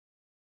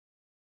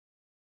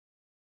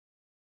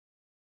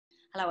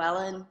Hello,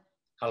 Alan.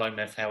 Hello,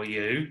 Meth. How are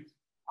you?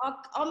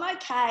 I'm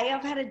okay.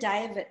 I've had a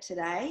day of it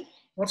today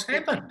What's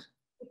with, happened?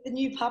 with the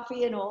new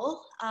puppy and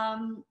all.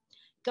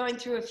 Going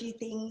through a few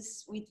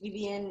things with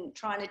Vivian,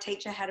 trying to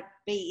teach her how to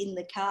be in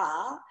the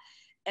car.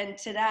 And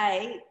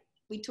today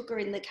we took her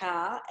in the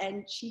car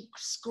and she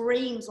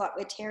screams like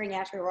we're tearing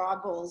out her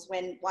eyeballs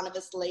when one of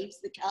us leaves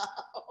the car.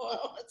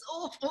 Oh, it's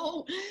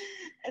awful.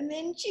 And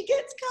then she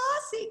gets car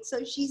sick.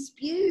 So she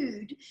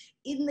spewed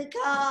in the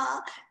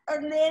car.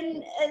 And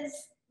then as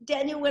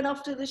Daniel went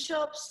off to the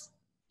shops,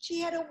 she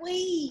had a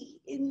wee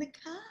in the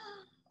car.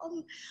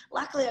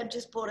 Luckily, I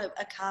just bought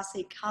a car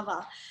seat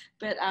cover,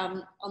 but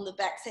on the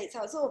back seat,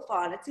 so it's all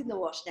fine. It's in the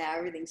wash now.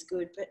 Everything's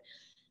good. But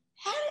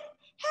how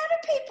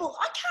do people?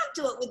 I can't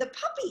do it with a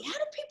puppy. How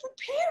do people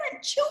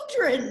parent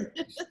children?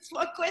 That's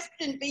my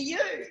question for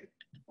you.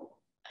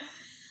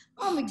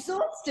 I'm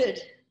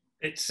exhausted.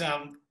 It's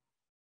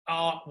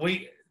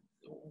we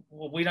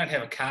we don't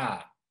have a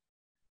car,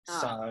 Oh.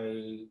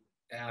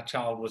 so our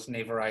child was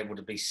never able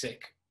to be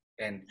sick,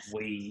 and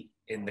we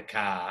in the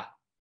car.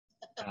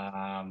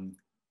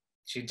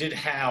 She did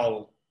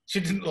howl.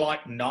 She didn't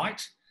like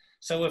night,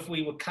 so if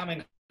we were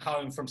coming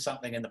home from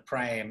something in the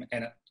pram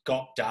and it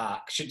got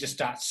dark, she'd just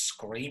start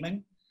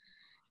screaming,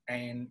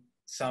 and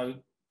so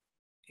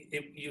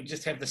you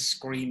just have the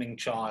screaming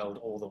child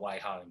all the way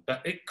home.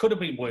 But it could have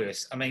been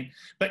worse. I mean,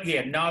 but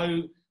yeah,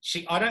 no,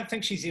 I don't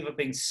think she's ever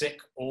been sick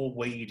or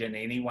weed in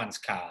anyone's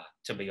car,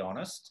 to be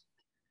honest.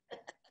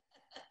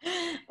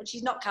 Well,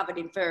 she's not covered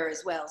in fur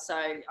as well, so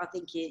I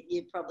think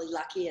you're probably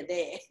luckier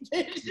there.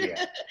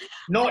 Yeah.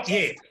 Not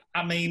yet.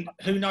 I mean,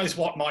 who knows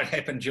what might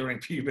happen during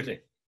puberty?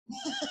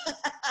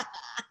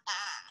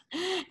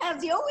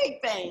 How's your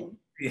week been?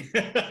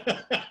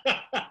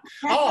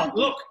 Oh,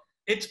 look,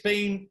 it's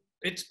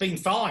been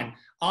fine.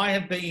 I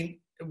have been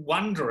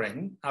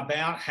wondering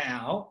about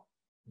how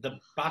the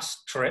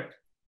bus trip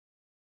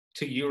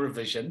to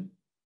Eurovision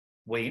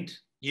went.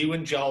 You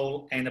and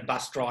Joel and a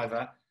bus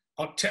driver.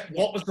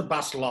 What was the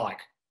bus like?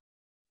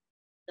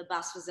 The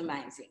bus was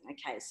amazing.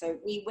 Okay, so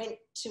we went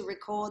to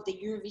record the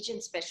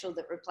Eurovision special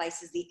that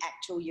replaces the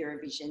actual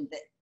Eurovision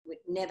that would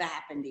never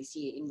happen this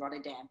year in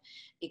Rotterdam.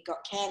 It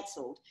got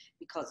cancelled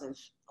because of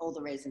all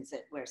the reasons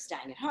that we're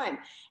staying at home.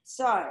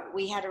 So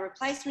we had a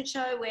replacement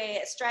show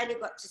where Australia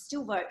got to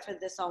still vote for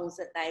the songs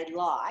that they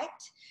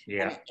liked.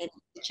 Yeah. And it's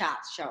a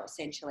charts show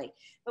essentially.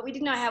 But we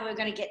didn't know how we were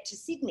going to get to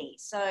Sydney.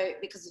 So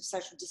because of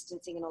social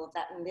distancing and all of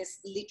that, and there's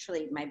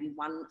literally maybe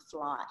one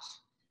flight,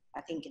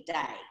 I think, a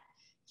day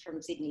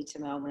from Sydney to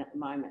Melbourne at the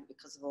moment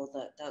because of all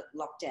the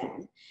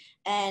lockdown.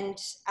 And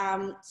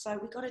so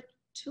we got a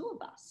tour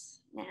bus.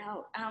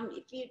 Now,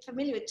 if you're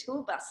familiar with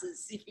tour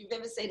buses, if you've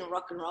ever seen a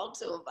rock and roll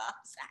tour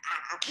bus,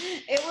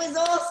 it was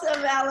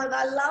awesome, Alan.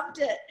 I loved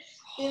it.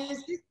 It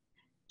was just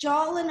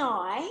Joel and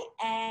I,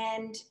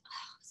 and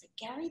was it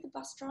Gary, the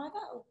bus driver?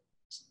 Or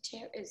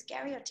it was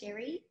Gary or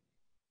Terry?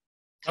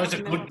 Those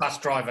are good bus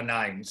driver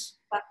names.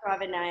 Bus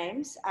driver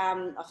names.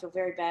 I feel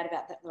very bad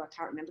about that, though I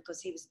can't remember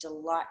because he was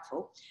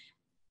delightful.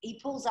 He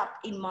pulls up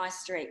in my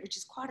street, which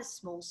is quite a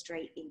small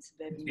street in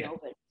suburban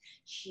Melbourne.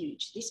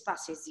 Huge. This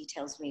bus, as he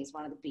tells me, is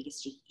one of the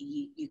biggest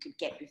you could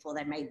get before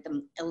they made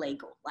them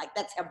illegal. Like,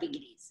 that's how big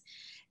it is.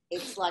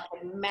 It's like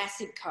a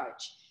massive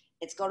coach.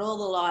 It's got all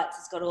the lights.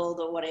 It's got all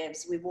the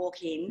whatevs. We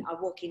walk in. I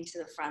walk into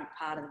the front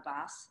part of the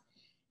bus.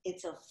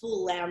 It's a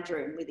full lounge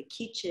room with a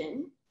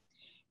kitchen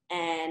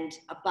and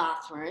a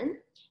bathroom.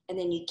 And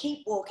then you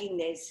keep walking.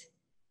 There's,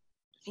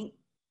 I think,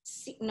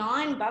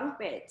 9 bunk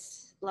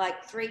beds,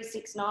 like 3,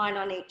 6, 9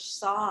 on each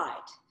side.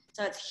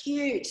 So it's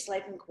huge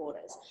sleeping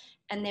quarters.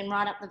 And then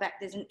right up the back,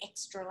 there's an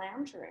extra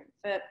lounge room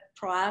for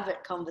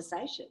private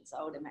conversations,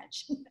 I would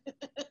imagine.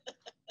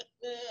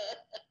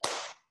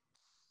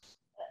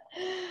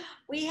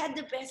 We had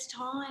the best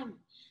time.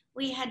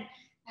 We had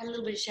a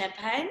little bit of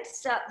champagne to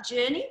start the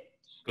journey.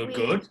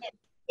 Good.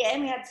 Yeah,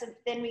 we had some.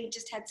 Then we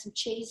just had some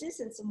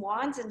cheeses and some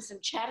wines and some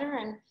chatter,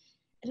 and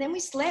then we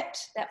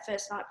slept that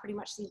first night pretty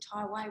much the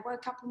entire way.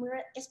 Woke up and we were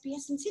at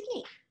SBS in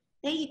Sydney.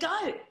 There you go.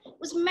 It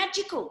was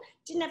magical.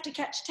 Didn't have to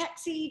catch a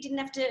taxi. Didn't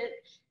have to.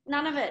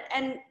 None of it.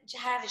 And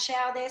had a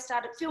shower there.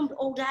 Filmed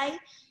all day,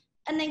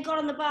 and then got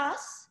on the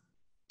bus,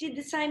 did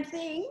the same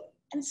thing,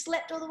 and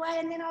slept all the way.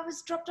 And then I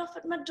was dropped off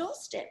at my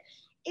doorstep.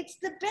 It's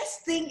the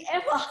best thing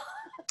ever.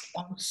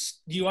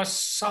 You are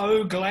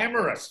so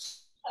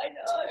glamorous. I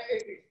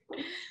know.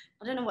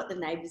 I don't know what the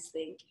neighbours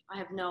think. I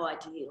have no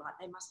idea. Like,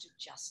 they must have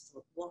just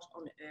thought, what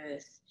on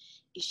earth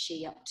is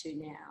she up to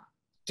now?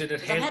 Did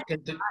it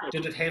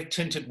have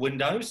tinted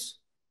windows?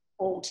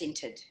 All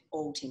tinted,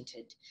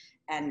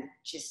 and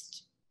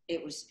just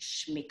it was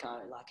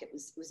schmicko. Like,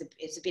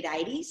 it's a bit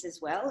 80s as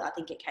well. I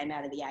think it came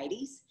out of the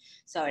 80s,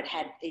 so it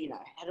had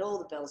had all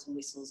the bells and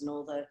whistles and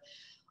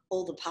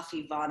all the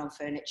puffy vinyl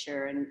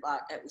furniture, and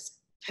like, it was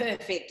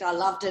perfect. I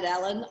loved it,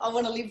 Alan. I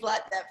want to live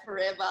like that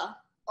forever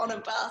on a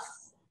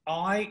bus.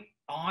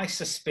 I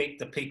suspect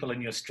the people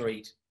in your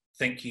street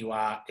think you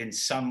are in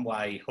some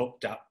way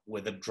hooked up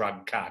with a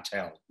drug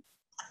cartel.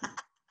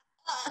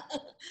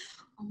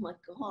 Oh my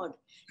God,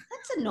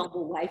 that's a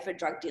novel way for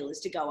drug dealers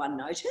to go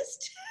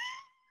unnoticed.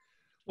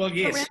 Well,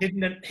 yes,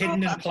 Around-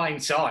 hidden in plain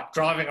sight,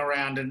 driving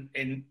around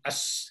in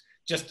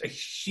just a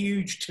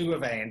huge tour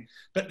van.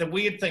 But the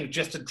weird thing,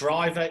 just a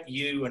driver,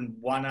 you and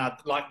one other,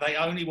 like they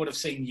only would have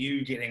seen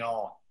you getting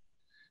on.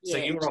 So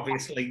Yeah. you're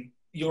obviously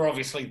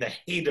the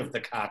head of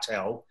the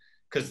cartel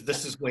because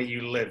this is where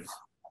you live.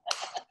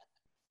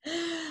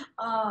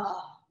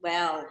 Oh,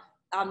 well,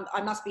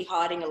 I must be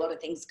hiding a lot of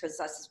things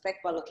because I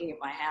suspect by looking at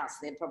my house,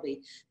 they're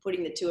probably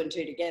putting the two and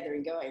two together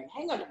and going,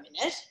 hang on a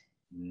minute,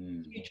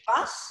 huge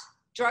bus,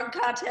 drug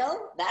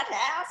cartel, that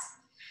house.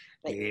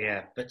 But,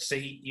 yeah, but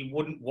see, you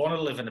wouldn't want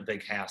to live in a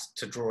big house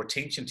to draw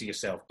attention to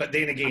yourself. But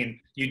then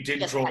again, you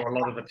did draw a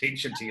lot of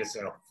attention to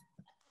yourself.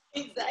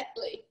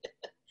 Exactly.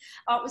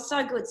 Oh, it was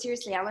so good.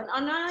 Seriously, Alan.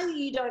 I know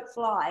you don't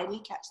fly and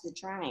you catch the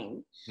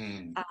train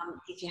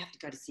if you have to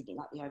go to Sydney,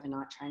 like the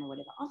overnight train or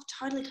whatever. I've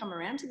totally come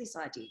around to this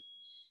idea.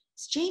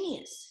 It's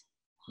genius.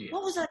 Yeah.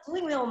 What was I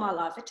doing with all my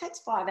life? It takes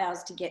 5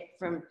 hours to get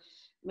from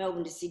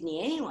Melbourne to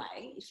Sydney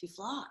anyway, if you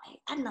fly.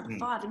 Add another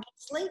 5 and get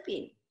sleep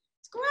in.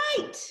 It's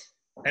great.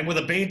 And were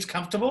the beds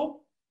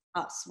comfortable?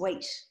 Oh,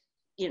 sweet.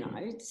 You know,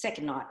 the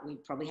second night we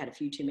probably had a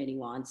few too many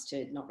wines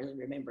to not really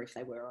remember if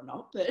they were or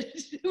not, but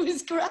it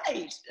was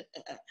great.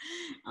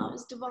 Oh, it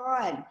was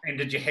divine. And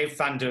did you have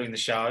fun doing the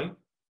show?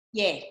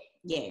 Yeah,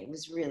 it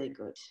was really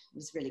good. It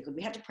was really good.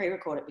 We had to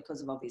pre-record it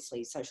because of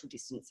obviously social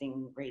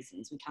distancing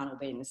reasons. We can't all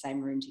be in the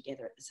same room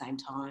together at the same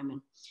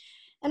time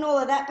and all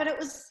of that. But it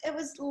was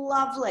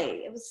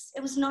lovely. It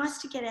was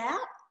nice to get out.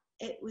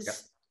 It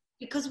was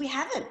because we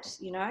haven't,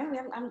 you know, we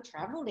haven't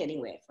travelled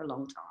anywhere for a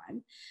long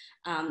time,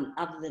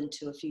 other than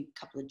to a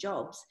couple of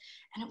jobs.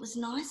 And it was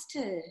nice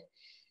to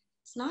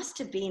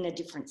be in a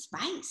different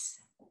space.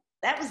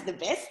 That was the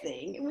best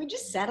thing. And we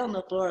just sat on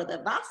the floor of the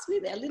bus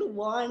with our little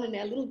wine and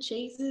our little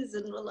cheeses,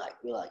 and we're like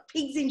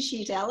pigs in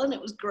shit, Alan.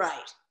 It was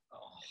great.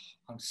 Oh,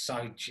 I'm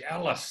so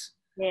jealous.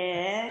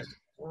 Yeah. It's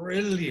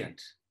brilliant.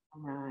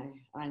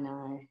 I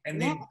know. And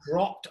then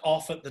dropped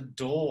off at the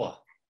door.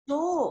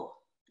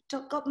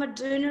 Got my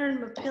doona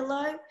and my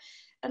pillow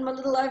and my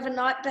little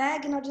overnight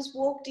bag, and I just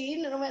walked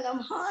in and I went,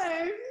 I'm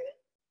home.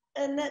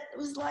 And that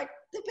was like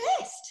the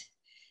best.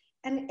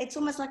 And it's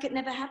almost like it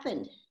never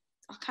happened.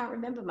 I can't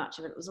remember much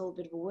of it. It was all a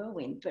bit of a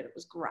whirlwind, but it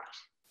was great.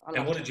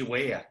 And what did you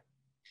wear?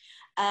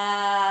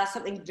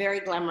 Something very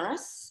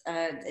glamorous,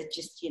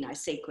 just, you know,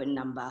 sequin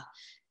number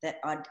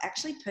that I'd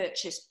actually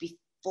purchased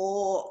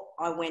before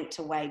I went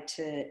away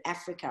to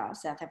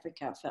South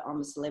Africa for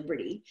I'm a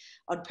Celebrity.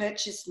 I'd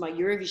purchased my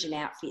Eurovision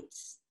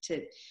outfits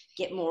to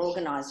get more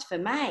organised for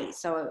May.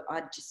 So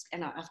I've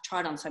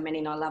tried on so many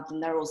and I love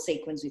them. They're all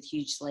sequins with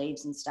huge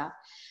sleeves and stuff.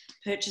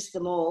 Purchased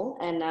them all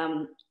and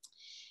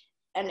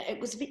it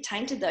was a bit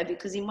tainted though,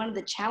 because in one of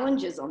the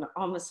challenges on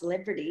I'm a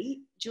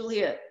Celebrity,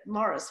 Julia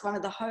Morris, one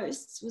of the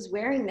hosts, was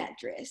wearing that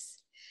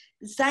dress,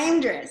 the same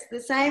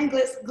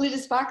glitter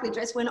sparkly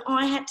dress, when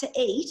I had to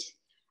eat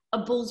a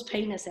bull's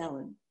penis,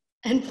 Alan,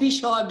 and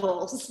fish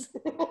eyeballs.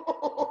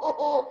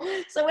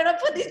 So when I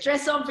put this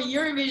dress on for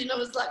Eurovision,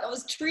 I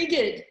was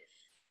triggered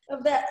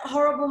of that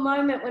horrible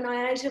moment when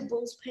I ate a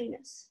bull's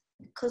penis,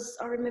 because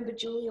I remember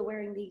Julia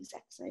wearing the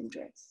exact same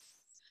dress.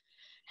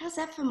 How's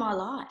that for my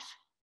life?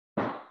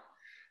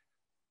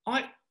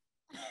 I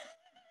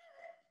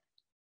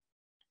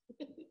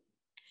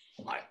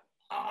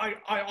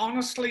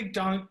honestly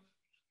don't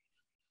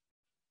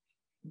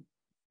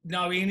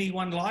know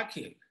anyone like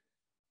you.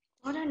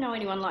 I don't know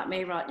anyone like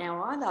me right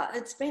now either.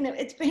 It's been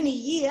a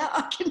year,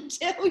 I can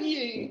tell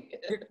you.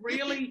 It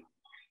really,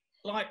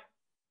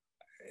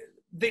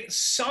 there's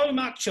so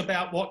much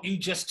about what you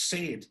just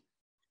said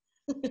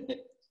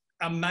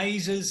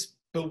amazes,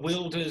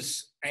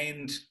 bewilders,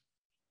 and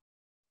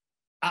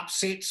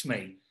upsets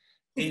me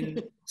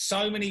in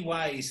so many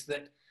ways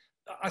that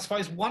I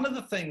suppose one of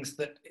the things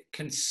that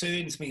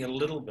concerns me a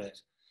little bit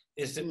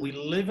is that we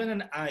live in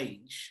an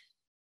age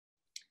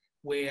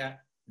where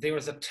there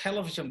is a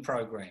television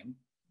program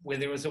where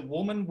there is a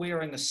woman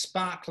wearing a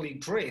sparkly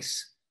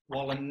dress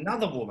while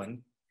another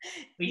woman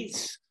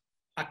eats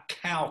a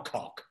cow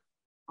cock.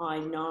 I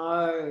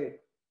know.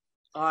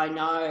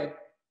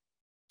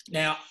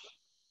 Now,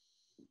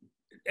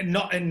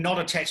 and not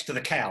attached to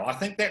the cow. I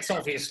think that's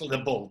obviously the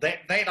bull. That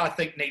I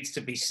think needs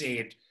to be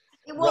said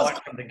right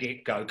from the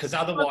get-go, because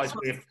otherwise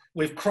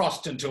we've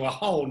crossed into a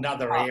whole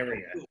nother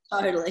area.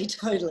 Totally.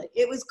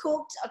 It was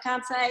cooked. I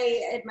can't say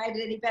it made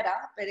it any better,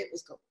 but it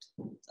was cooked.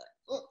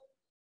 So,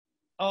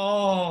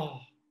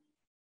 Oh.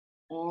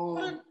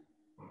 I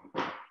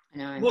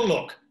know. Well,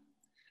 look,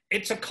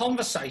 it's a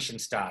conversation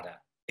starter.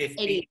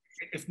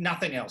 If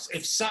nothing else,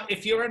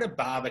 if you're at a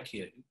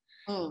barbecue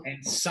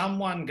and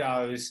someone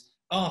goes,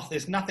 "Oh,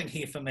 there's nothing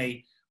here for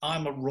me.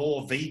 I'm a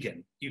raw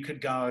vegan," you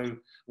could go,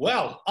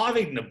 "Well, I've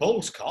eaten a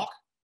bull's cock,"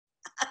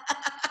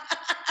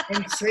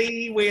 and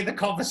see where the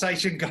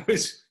conversation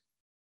goes.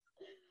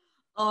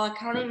 Oh, I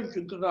can't even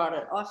think about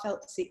it. I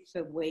felt sick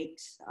for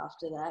weeks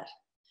after that.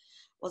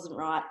 Wasn't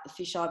right. The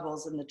fish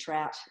eyeballs and the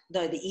trout,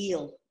 though the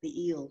eel,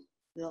 the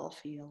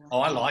off eel. Oh,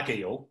 I like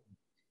eel.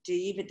 Do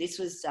you? But this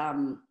was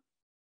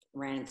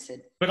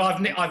rancid. But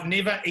I've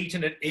never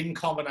eaten it in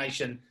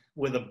combination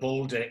with a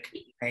bulldick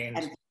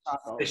and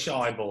fish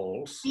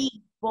eyeballs. Big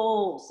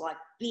balls, like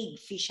big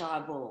fish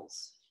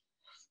eyeballs.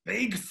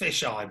 Big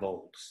fish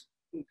eyeballs.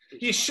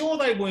 You sure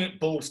they weren't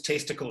bull's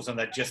testicles and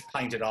they just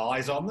painted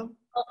eyes on them?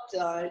 Oh,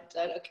 don't.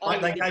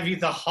 Like they gave you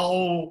the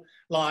whole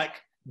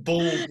like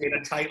bull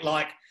dinner tape,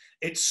 like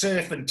it's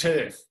surf and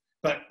turf,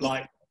 but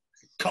like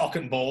cock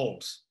and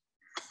balls.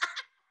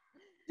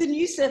 The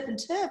new surf and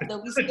turf.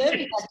 They'll be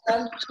serving that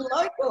down to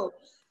local.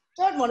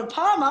 Don't want a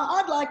Parma.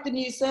 I'd like the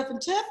new surf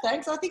and turf,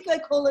 thanks. I think they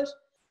call it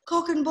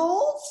cock and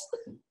balls.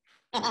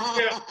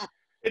 Yeah.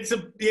 It's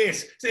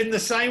in the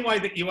same way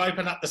that you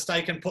open up the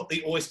steak and put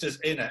the oysters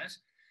in it,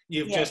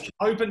 you've just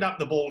opened up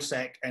the ball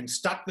sack and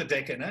stuck the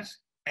dick in it,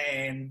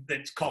 and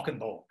it's cock and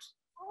balls.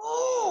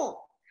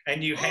 Oh.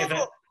 And you have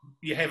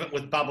it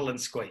with bubble and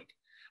squeak.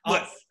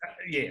 Yes.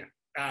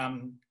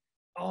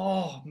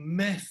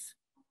 Myth.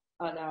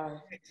 I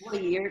know. What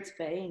a year it's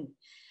been.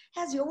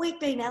 How's your week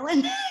been,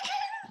 Alan?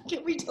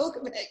 Can we talk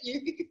about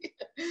you?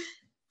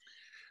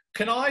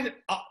 Can I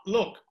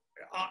look?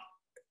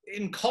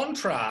 In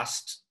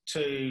contrast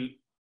to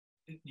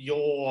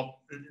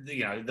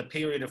the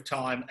period of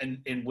time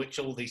in which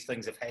all these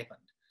things have happened,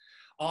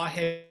 I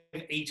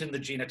have eaten the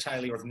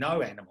genitalia of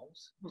no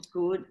animals.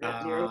 Good.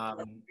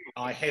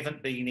 I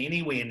haven't been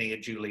anywhere near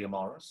Julia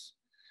Morris,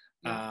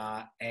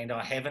 and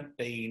I haven't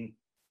been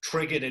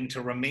triggered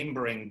into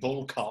remembering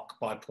bullcock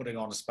by putting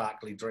on a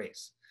sparkly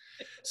dress.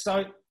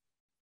 So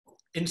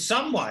in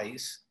some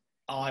ways,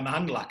 I'm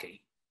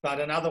unlucky,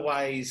 but in other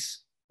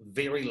ways,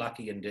 very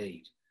lucky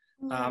indeed.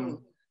 No,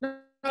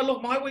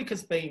 look, my week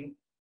has been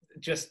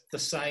just the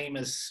same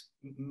as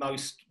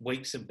most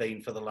weeks have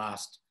been for the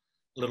last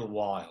little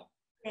while.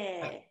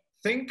 Yeah. I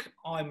think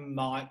I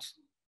might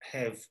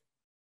have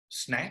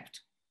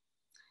snapped.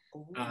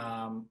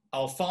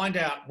 I'll find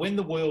out when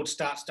the world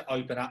starts to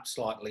open up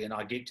slightly and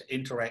I get to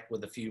interact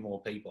with a few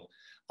more people.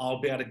 I'll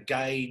be able to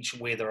gauge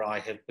whether I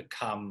have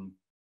become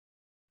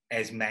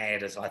as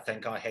mad as I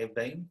think I have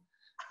been,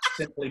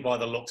 simply by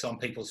the looks on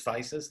people's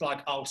faces.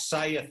 Like I'll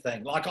say a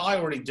thing, like I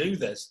already do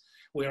this,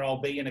 where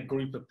I'll be in a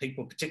group of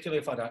people,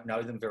 particularly if I don't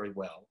know them very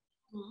well,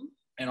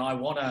 and I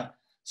want to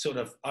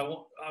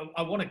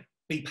I want to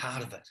be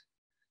part of it.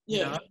 Yeah.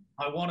 You know?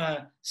 I want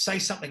to say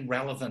something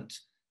relevant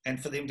and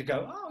for them to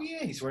go, oh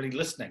yeah, he's really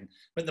listening.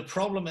 But the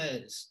problem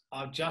is,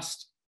 I'm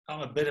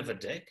a bit of a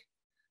dick.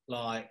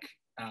 Like,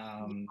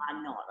 I'm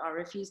not. I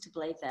refuse to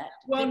believe that.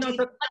 Well, no,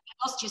 but you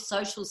lost your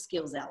social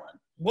skills, Alan.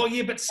 Well,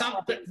 yeah, but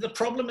the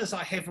problem is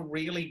I have a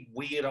really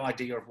weird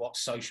idea of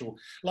what's social.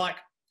 Like,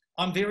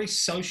 I'm very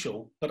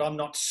social, but I'm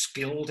not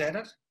skilled at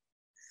it.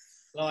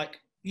 Like,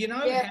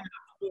 how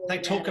they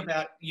talk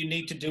about you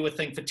need to do a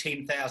thing for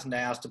 10,000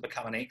 hours to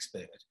become an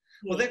expert.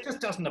 Well, that just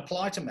doesn't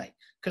apply to me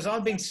because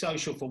I've been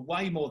social for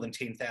way more than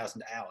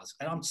 10,000 hours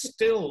and I'm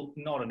still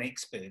not an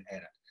expert at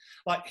it.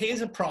 Like,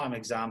 here's a prime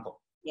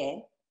example. Yeah.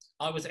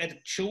 I was at a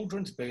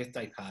children's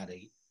birthday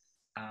party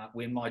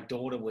when my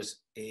daughter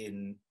was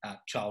in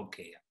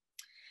childcare,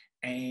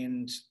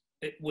 and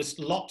it was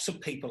lots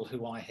of people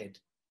who I had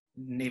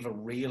never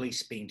really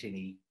spent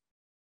any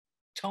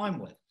time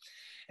with.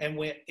 And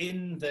we're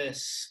in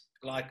this,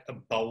 like a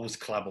bowls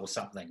club or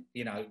something,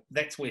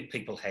 that's where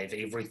people have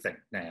everything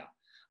now.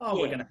 Oh,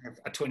 we're going to have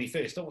a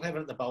 21st. Oh, we'll have it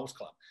at the Bowls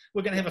Club.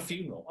 We're going to have a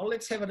funeral. Oh,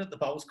 let's have it at the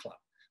Bowls Club.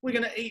 We're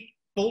going to eat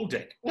bull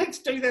dick. Let's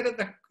do that at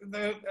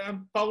the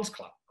Bowls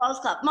Club. Bowls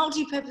Club,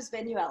 multi-purpose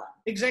venue, Alan.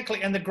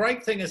 Exactly. And the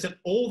great thing is that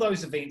all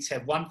those events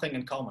have one thing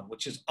in common,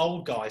 which is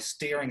old guys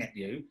staring at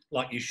you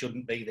like you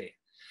shouldn't be there.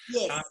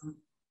 Yes.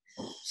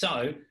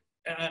 So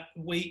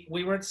we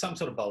were at some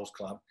sort of Bowls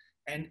Club,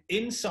 and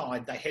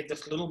inside they had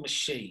this little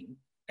machine,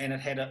 and it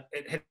had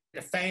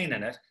a fan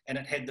in it, and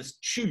it had this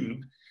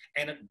tube,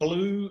 and it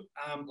blew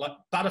like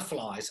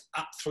butterflies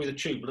up through the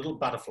tube, little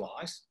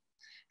butterflies,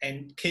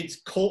 and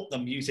kids caught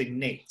them using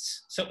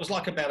nets. So it was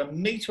like about a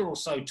metre or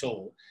so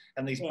tall,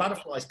 and these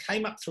butterflies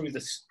came up through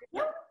this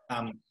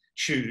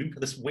tube,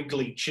 this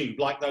wiggly tube,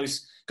 like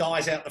those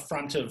guys out the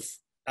front of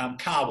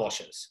car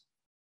washers.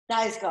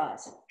 Those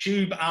guys.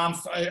 Tube,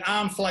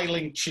 arm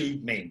flailing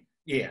tube men.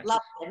 Yeah. Love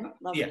them.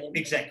 Love them.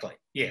 Exactly.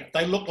 Yeah.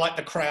 They look like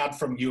the crowd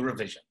from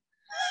Eurovision.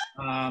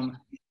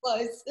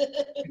 Close.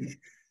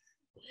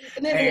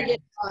 And then they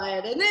get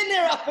tired, and then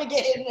they're up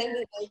again, and then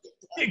they get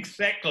tired.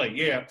 Exactly,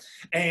 yeah.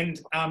 And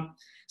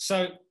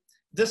so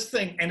this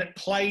thing, and it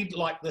played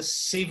like the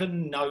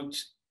 7-note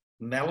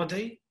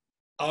melody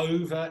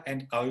over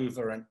and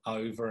over and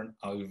over and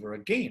over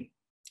again.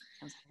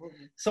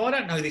 So I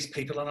don't know these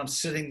people, and I'm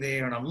sitting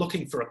there and I'm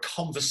looking for a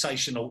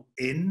conversational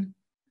in.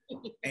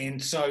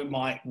 And so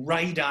my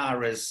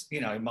radar is,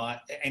 my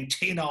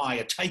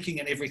antennae are taking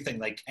in everything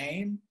they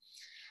can.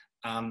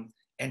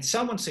 And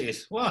someone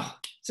says, well,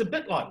 it's a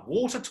bit like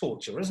water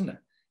torture, isn't it?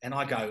 And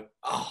I go,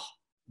 oh,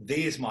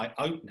 there's my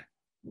opening.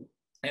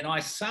 And I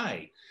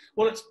say,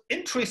 well, it's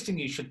interesting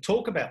you should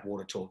talk about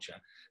water torture.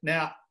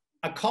 Now,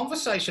 a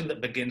conversation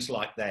that begins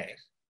like that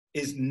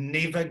is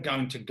never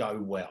going to go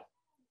well.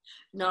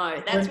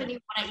 No, that's when you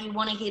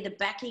want to hear the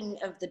backing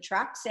of the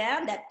truck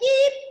sound, that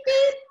beep,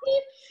 beep,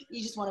 beep.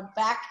 You just want to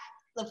back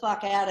the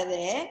fuck out of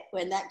there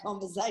when that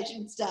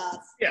conversation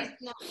starts. Yeah.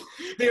 No.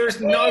 There is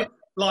no,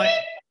 like,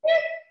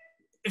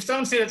 if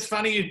someone said it's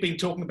funny you've been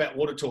talking about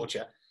water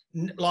torture,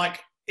 like,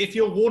 if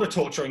you're water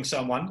torturing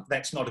someone,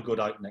 that's not a good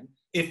opening.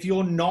 If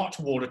you're not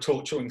water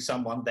torturing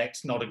someone,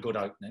 that's not a good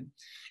opening.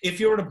 If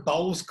you're at a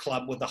bowls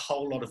club with a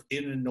whole lot of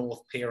inner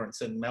north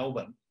parents in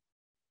Melbourne,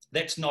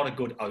 that's not a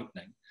good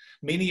opening,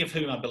 many of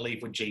whom I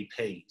believe were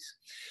GPs.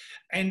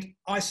 And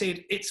I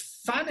said,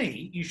 it's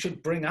funny you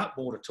should bring up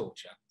water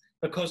torture,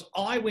 because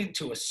I went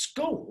to a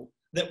school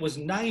that was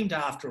named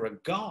after a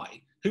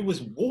guy who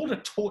was water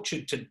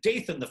tortured to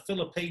death in the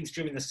Philippines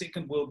during the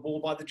Second World War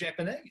by the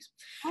Japanese.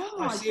 Oh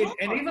I my said, God.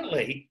 and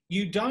evenly,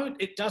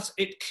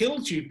 it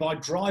kills you by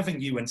driving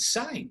you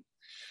insane.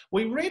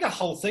 We read a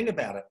whole thing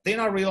about it. Then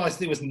I realised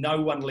there was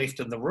no one left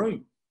in the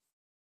room.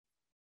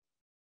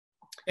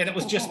 And it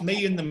was just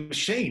me and the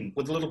machine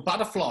with little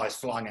butterflies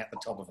flying out the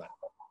top of it.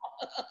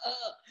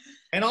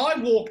 And I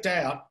walked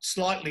out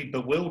slightly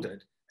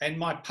bewildered, and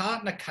my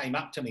partner came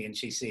up to me and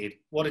she said,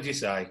 "What did you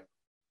say?"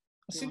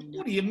 I said,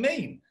 "What do you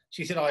mean?"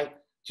 She said, "I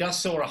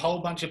just saw a whole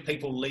bunch of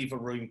people leave a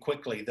room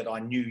quickly that I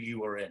knew you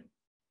were in.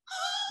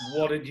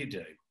 What did you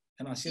do?"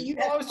 And I said,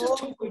 "Well, I was just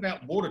talking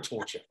about water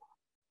torture."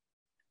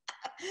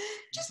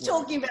 Just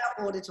talking about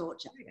water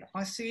torture.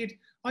 I said,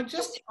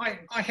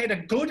 I had a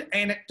good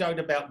anecdote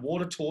about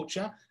water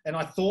torture and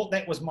I thought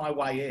that was my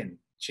way in.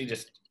 She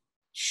just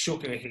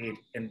shook her head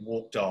and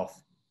walked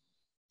off.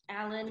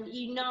 Alan,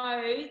 you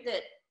know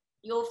that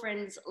your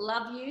friends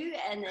love you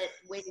and that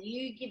when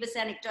you give us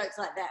anecdotes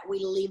like that, we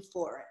live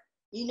for it.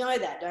 You know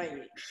that, don't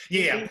you?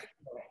 Yeah.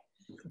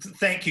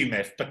 Thank you,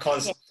 Miff,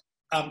 because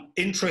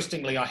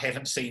interestingly, I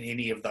haven't seen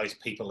any of those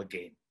people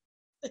again.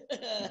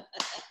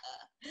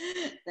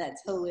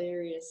 That's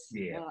hilarious.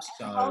 Yeah.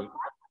 So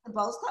the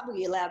bowls club, were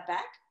you allowed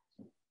back?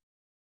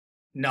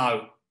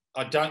 No,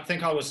 I don't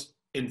think I was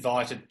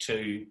invited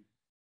to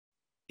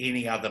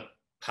any other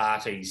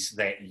parties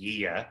that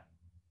year.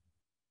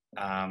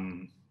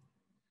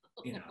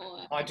 You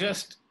know, I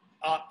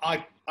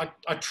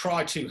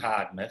try too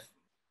hard, Miff.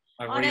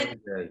 I really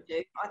do.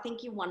 I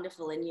think you're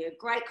wonderful and you're a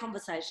great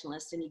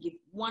conversationalist and you give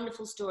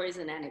wonderful stories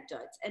and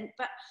anecdotes.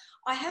 But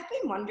I have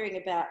been wondering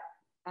about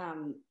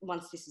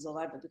once this is all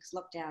over, because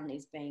lockdown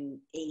is being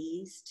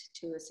eased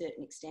to a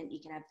certain extent, you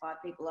can have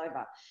 5 people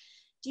over.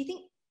 Do you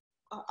think,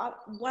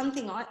 one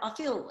thing I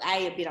feel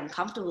a bit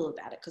uncomfortable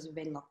about it because we've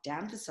been locked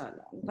down for so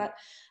long, but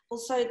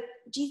also,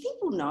 do you think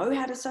we'll know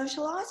how to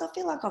socialise? I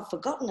feel like I've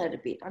forgotten it a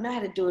bit. I know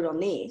how to do it on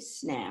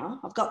this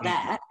now. I've got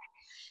that.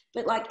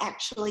 But like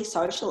actually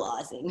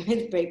socialising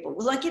with people,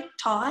 will I get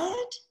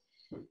tired?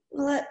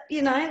 Will it,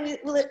 you know,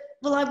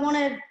 will I want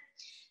to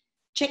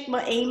check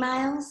my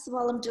emails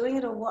while I'm doing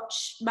it or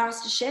watch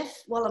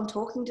MasterChef while I'm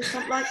talking to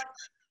someone? Like,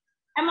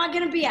 am I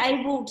going to be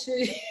able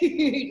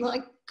to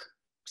like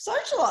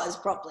socialise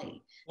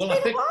properly? Well, I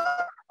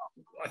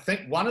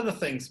think one of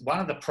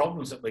the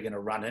problems that we're going to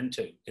run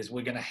into is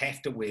we're going to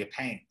have to wear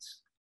pants.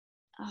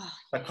 Oh,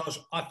 because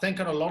I think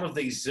on a lot of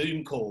these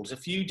Zoom calls,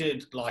 if you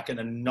did like an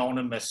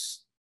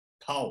anonymous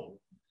poll,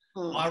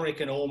 I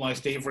reckon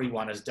almost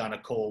everyone has done a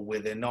call where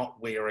they're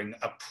not wearing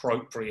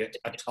appropriate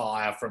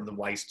attire from the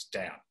waist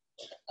down.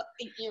 I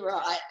think you're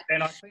right.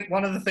 And I think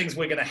one of the things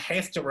we're going to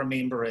have to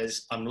remember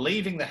is I'm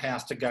leaving the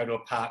house to go to a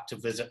park to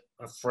visit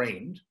a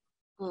friend.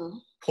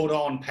 Put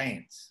on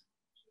pants.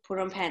 Put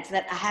on pants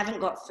that haven't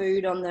got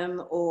food on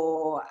them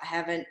or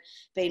haven't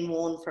been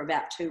worn for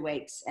about 2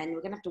 weeks, and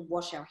we're going to have to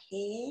wash our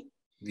hair.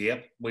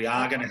 Yep, we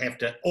are going to have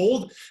to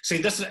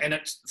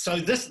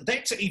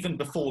that's even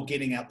before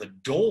getting out the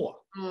door.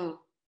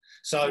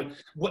 So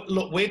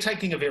look, we're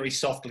taking a very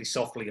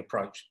softly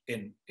approach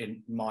in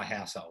my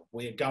household.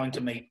 We're going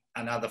to meet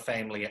another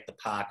family at the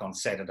park on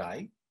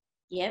Saturday.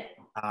 Yep.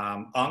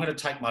 I'm going to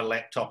take my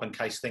laptop in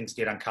case things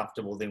get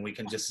uncomfortable. Then we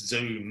can just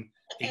Zoom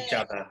each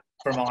other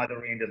from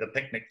either end of the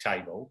picnic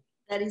table.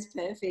 That is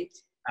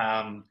perfect.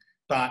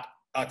 But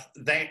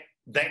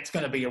that's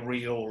going to be a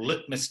real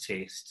litmus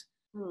test.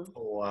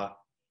 Or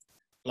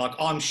like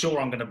I'm sure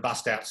I'm going to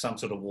bust out some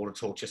sort of water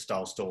torture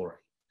style story,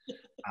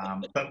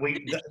 but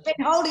we've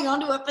been holding on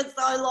to it for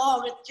so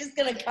long, it's just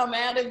going to come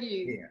out of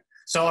you. Yeah.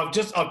 So I've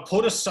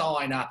put a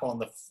sign up on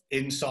the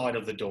inside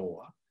of the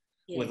door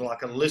with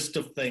like a list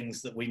of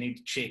things that we need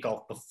to check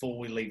off before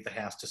we leave the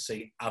house to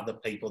see other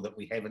people that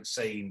we haven't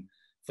seen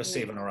for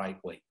 7 or 8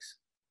 weeks.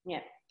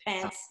 Yeah,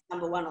 pants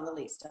number 1 on the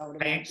list. I would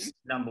pants imagine.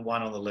 Number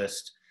 1 on the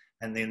list,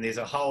 and then there's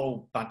a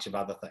whole bunch of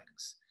other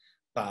things.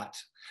 But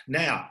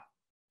now,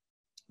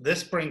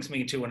 this brings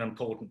me to an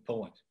important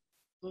point.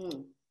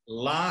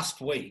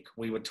 Last week,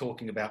 we were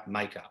talking about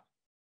makeup.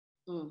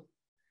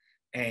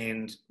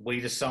 And we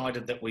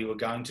decided that we were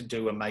going to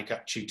do a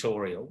makeup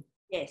tutorial.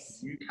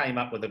 Yes. You came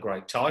up with a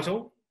great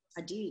title.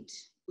 I did.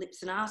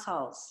 Lips and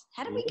assholes.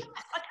 How did we come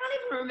up? I can't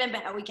even remember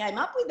how we came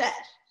up with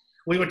that.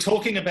 We were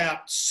talking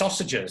about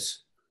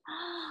sausages.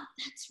 Ah,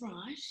 that's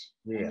right.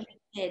 Yeah. And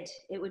you said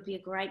it would be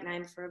a great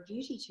name for a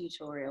beauty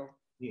tutorial.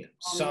 Yeah.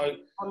 So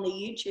on the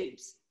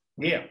YouTubes.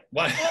 Yeah.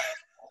 One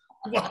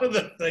of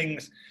the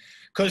things,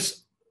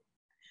 because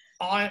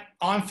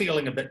I'm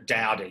feeling a bit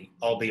dowdy,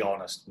 I'll be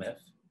honest, Miff.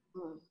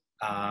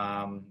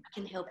 I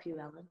can help you,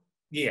 Alan.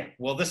 Yeah.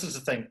 Well, this is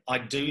the thing. I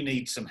do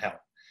need some help.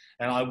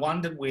 And I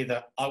wondered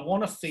whether I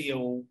want to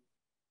feel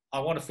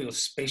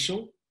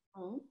special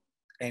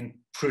and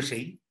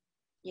pretty.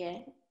 Yeah.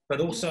 But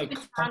also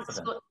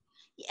confident.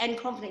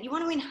 Confident. You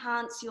want to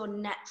enhance your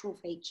natural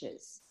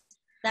features.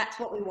 That's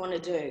what we want to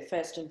do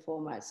first and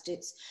foremost.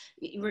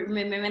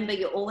 Remember,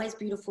 you're always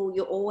beautiful.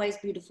 You're always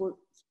beautiful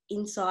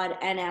inside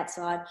and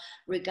outside,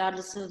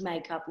 regardless of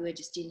makeup. We're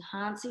just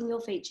enhancing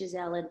your features,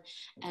 Alan,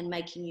 and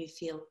making you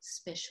feel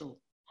special.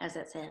 How's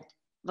that sound?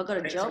 Have I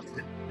got a job?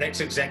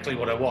 That's exactly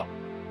what I want.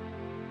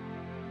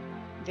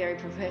 Very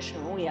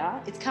professional, we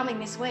are. It's coming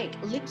this week.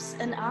 Lips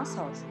and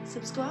Arseholes.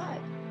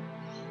 Subscribe.